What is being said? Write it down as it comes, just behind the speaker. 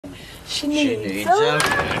She needs a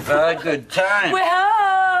very good time. We're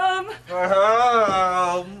home. We're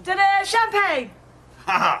home. Did I have champagne?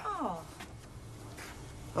 Oh.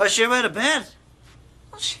 Oh, she went to bed.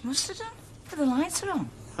 Well, she must have done. But the lights are on.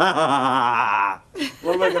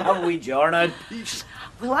 Well, we're going to have a wee jar now. Peace.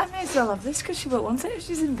 Well, I may as well have this because she won't want it if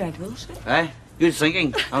she's in bed, will she? Eh? Good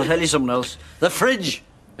thinking. I'll tell you something else. The fridge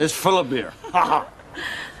is full of beer.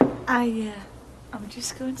 I'm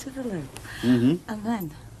just going to the loo. Mm-hmm. And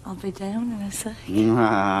then I'll be down in a sec.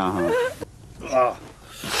 Oh.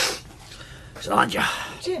 Sandra.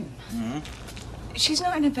 Jim? She's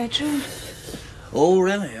not in her bedroom. Oh,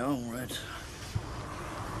 really? Oh, right.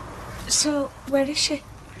 So, where is she?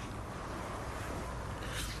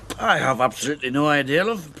 I have absolutely no idea,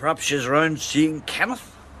 love. Perhaps she's around seeing Kenneth.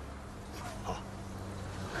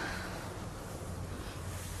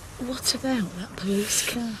 What about that police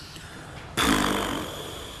car?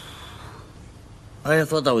 I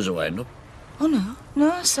thought that was a wind-up. Oh, no.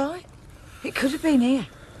 No, I saw it. It could have been here.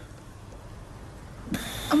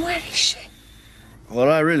 And where is she?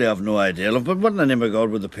 Well, I really have no idea, love. But what in the name of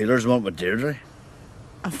God would the peelers want with Deirdre?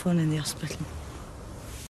 I'm phoning the hospital.